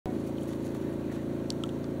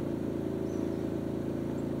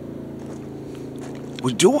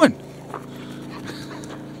What you doing?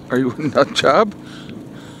 Are you a nut job?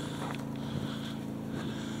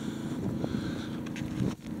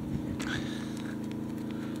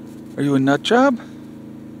 Are you a nut job?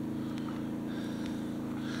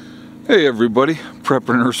 Hey everybody,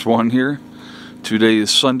 Prepper Nurse 1 here. Today is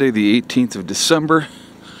Sunday the 18th of December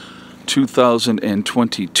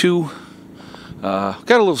 2022. Got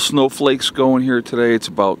a little snowflakes going here today. It's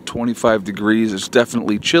about 25 degrees. It's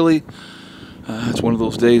definitely chilly. It's one of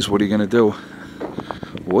those days. What are you gonna do?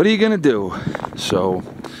 What are you gonna do? So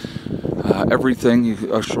everything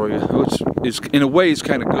I'll show you. It's in a way it's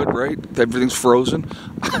kind of good, right? Everything's frozen.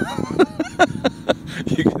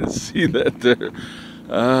 You can see that there.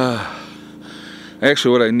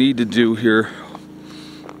 Actually, what I need to do here,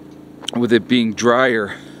 with it being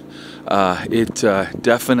drier, it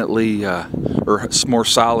definitely, or more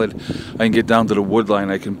solid, I can get down to the wood line.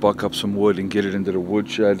 I can buck up some wood and get it into the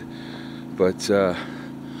woodshed. But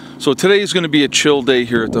so today is going to be a chill day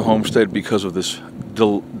here at the homestead because of this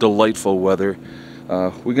delightful weather.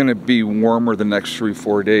 We're going to be warmer the next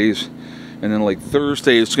 3-4 days, and then like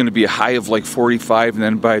Thursday it's going to be a high of like 45, and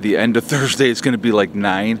then by the end of Thursday it's going to be like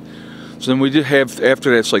 9. So then we did have, after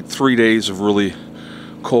that, it's like 3 days of really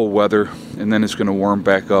cold weather, and then it's going to warm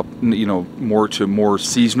back up, you know, more to more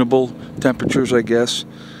seasonable temperatures, I guess.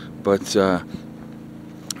 But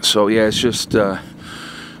so yeah, it's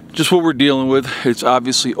just what we're dealing with. It's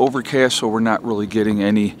obviously overcast, so we're not really getting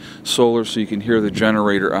any solar, so you can hear the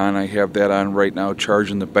generator on. I have that on right now,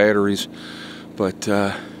 charging the batteries. But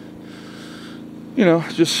you know,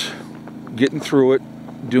 just getting through it,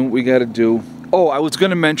 doing what we got to do. Oh, I was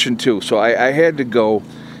going to mention too, so I had to go,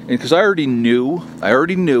 and because I already knew,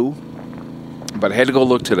 but I had to go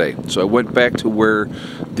look today. So I went back to where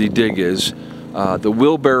the dig is. The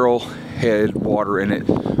wheelbarrow had water in it.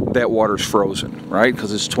 That water's frozen, right?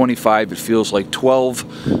 Because it's 25, it feels like 12.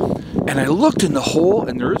 And I looked in the hole,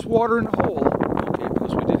 and there is water in the hole, okay,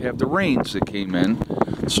 because we did have the rains that came in.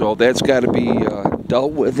 So that's got to be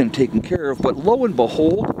dealt with and taken care of. But lo and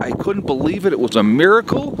behold, I couldn't believe it. It was a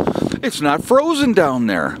miracle. It's not frozen down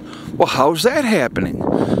there. Well, how's that happening?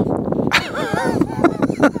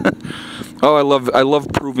 Oh, I love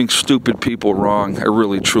proving stupid people wrong. I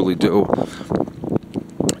really, truly do.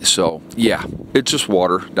 So, yeah, it's just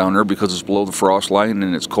water down there because it's below the frost line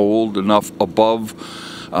and it's cold enough above,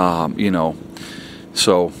 you know.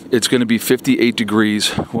 So it's going to be 58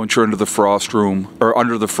 degrees once you're under the frost room, or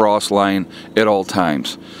under the frost line at all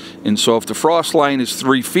times. And so if the frost line is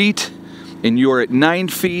 3 feet and you're at 9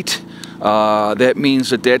 feet, that means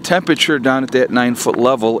that that temperature down at that 9-foot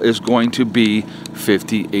level is going to be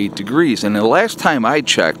 58 degrees. And the last time I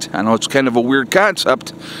checked, I know it's kind of a weird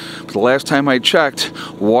concept, but the last time I checked,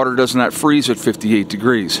 water does not freeze at 58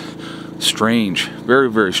 degrees. Strange. Very,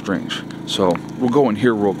 very strange. So we'll go in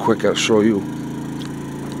here real quick. I'll show you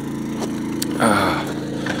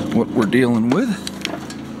what we're dealing with.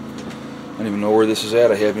 I don't even know where this is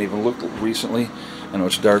at. I haven't even looked recently. I know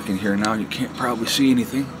it's dark in here now. You can't probably see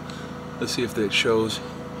anything. Let's see if that shows.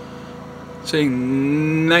 Saying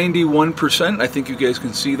 91%. I think you guys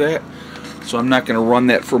can see that. So I'm not going to run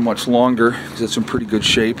that for much longer because it's in pretty good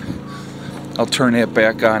shape. I'll turn that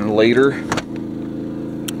back on later.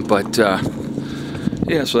 But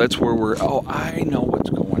yeah, so that's where we're. Oh, I know what's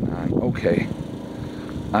going on. Okay.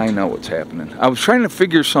 I know what's happening. I was trying to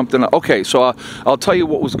figure something out. Okay, so I'll tell you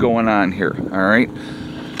what was going on here. All right.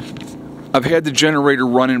 I've had the generator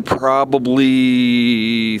running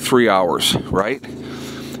probably 3 hours, right?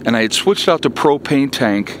 And I had switched out the propane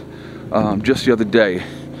tank just the other day,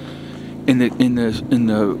 and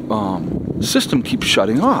the system keeps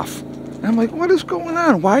shutting off. And I'm like, what is going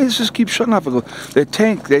on? Why does this keep shutting off? I go, that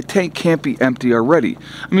tank can't be empty already.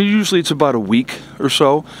 I mean, usually it's about a week or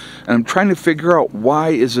so, and I'm trying to figure out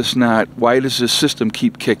why does this system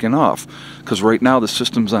keep kicking off? Because right now the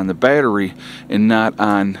system's on the battery and not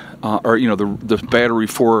on, or you know, the battery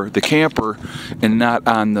for the camper and not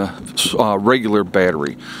on the regular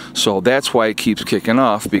battery. So that's why it keeps kicking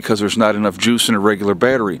off, because there's not enough juice in a regular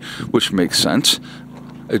battery, which makes sense.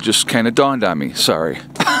 It just kind of dawned on me. Sorry.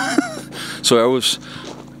 So I was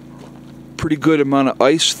pretty good amount of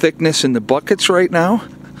ice thickness in the buckets right now,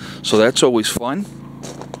 so that's always fun.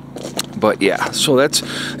 But yeah, so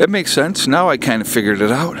that makes sense. Now I kind of figured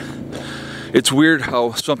it out. It's weird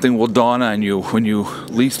how something will dawn on you when you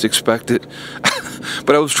least expect it.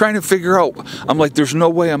 But I was trying to figure out, I'm like, there's no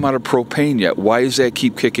way I'm out of propane yet. Why does that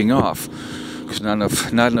keep kicking off? Because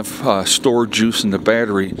not enough stored juice in the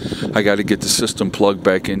battery. I got to get the system plugged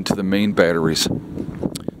back into the main batteries.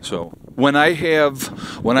 So when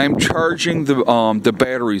I'm charging the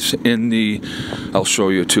batteries in the, I'll show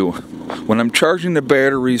you too. when I'm charging the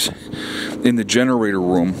batteries in the generator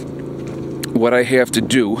room, what I have to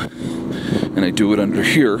do, and I do it under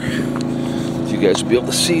here, you guys will be able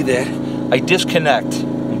to see that, I disconnect,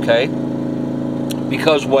 okay?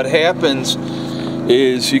 Because what happens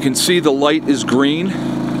is, you can see the light is green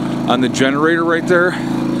on the generator right there.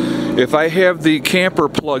 If I have the camper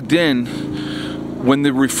plugged in, when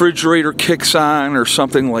the refrigerator kicks on or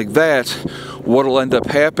something like that, what will end up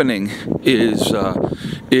happening is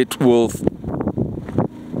it will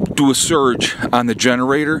do a surge on the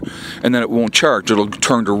generator, and then it won't charge. It'll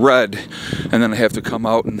turn to red, and then I have to come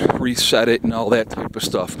out and reset it and all that type of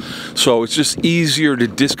stuff. So it's just easier to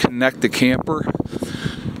disconnect the camper,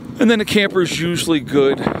 and then the camper is usually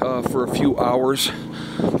good for a few hours.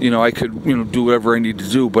 You know, I could, you know, do whatever I need to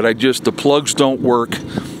do, but the plugs don't work.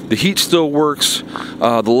 The heat still works,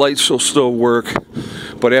 the lights will still work,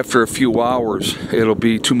 but after a few hours, it'll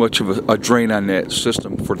be too much of a drain on that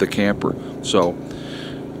system for the camper. So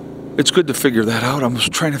it's good to figure that out. I was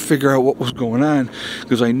trying to figure out what was going on,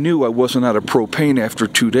 because I knew I wasn't out of propane after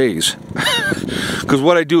 2 days. Because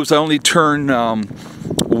what I do is I only turn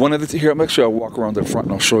one of the, here, actually I'll walk around the front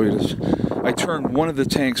and I'll show you this. I turn one of the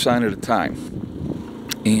tanks on at a time.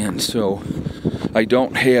 And so I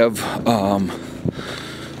don't have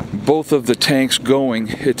both of the tanks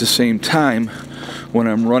going at the same time when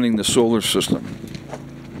I'm running the solar system.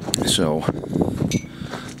 So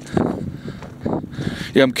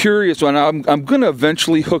yeah, I'm curious. I'm going to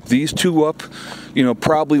eventually hook these two up, you know,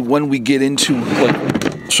 probably when we get into,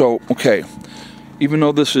 like, so, okay, even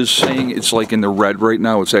though this is saying it's like in the red right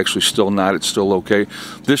now, it's actually still not, it's still okay.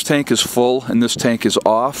 This tank is full and this tank is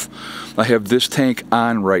off. I have this tank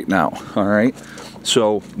on right now, all right?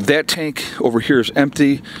 So that tank over here is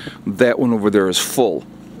empty, that one over there is full.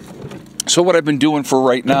 So what I've been doing for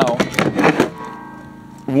right now,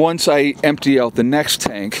 once I empty out the next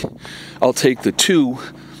tank, I'll take the two,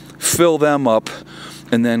 fill them up,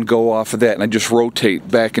 and then go off of that, and I just rotate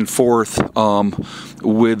back and forth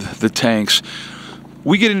with the tanks.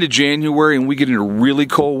 We get into January and we get into really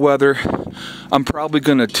cold weather. I'm probably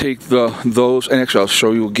going to take those, and actually I'll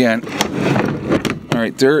show you again. All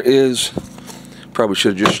right, there is, probably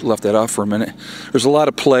should have just left that off for a minute. There's a lot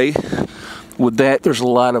of play with that. There's a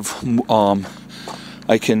lot of,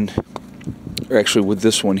 I can, or actually with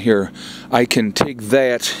this one here, I can take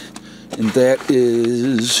that, and that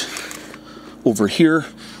is over here.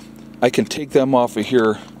 I can take them off of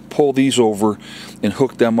here, pull these over, and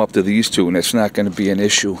hook them up to these two, and it's not going to be an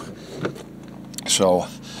issue. So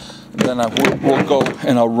then we'll go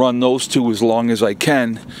and I'll run those two as long as I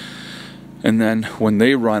can, and then when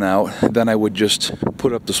they run out, then I would just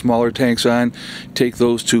put up the smaller tanks on, take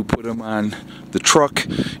those two, put them on the truck,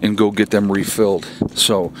 and go get them refilled.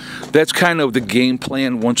 So that's kind of the game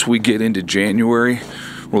plan. Once we get into January,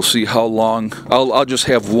 we'll see how long. I'll just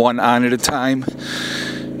have one on at a time.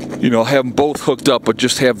 You know, have them both hooked up, but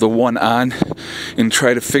just have the one on, and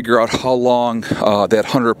try to figure out how long that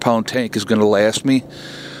 100-pound tank is going to last me.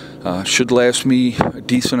 Should last me a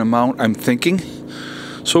decent amount, I'm thinking.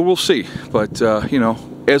 So we'll see. But, you know,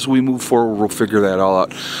 as we move forward, we'll figure that all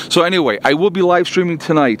out. So anyway, I will be live streaming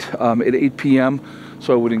tonight at 8 p.m.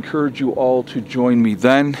 So I would encourage you all to join me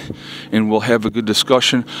then, and we'll have a good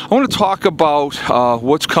discussion. I want to talk about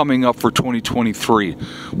what's coming up for 2023.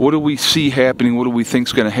 What do we see happening? What do we think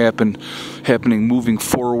is going to happening moving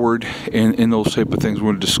forward, and those type of things. We're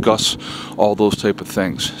going to discuss all those type of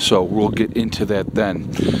things. So we'll get into that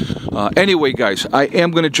then. Anyway, guys, I am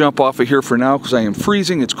going to jump off of here for now because I am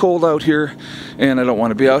freezing. It's cold out here, and I don't want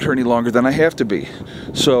to be out here any longer than I have to be.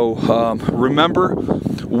 So remember,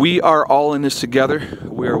 we are all in this together.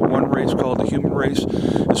 We are one race called the human race.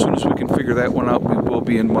 As soon as we can figure that one out, we will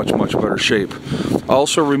be in much, much better shape.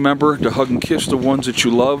 Also remember to hug and kiss the ones that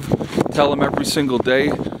you love. Tell them every single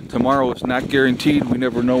day. Tomorrow is not guaranteed. We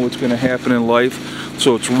never know what's going to happen in life.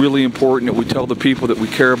 So it's really important that we tell the people that we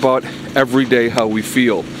care about every day how we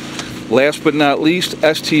feel. Last but not least,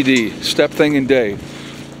 STD, step, thing, and day.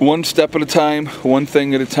 One step at a time, one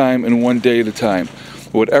thing at a time, and one day at a time.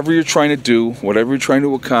 Whatever you're trying to do, whatever you're trying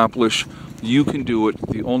to accomplish, you can do it.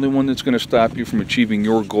 The only one that's going to stop you from achieving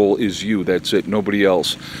your goal is you. That's it, nobody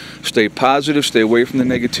else. Stay positive, stay away from the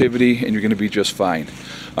negativity, and you're going to be just fine.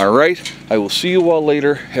 All right, I will see you all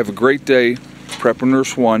later. Have a great day. Prep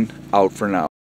Nurse 1 out for now.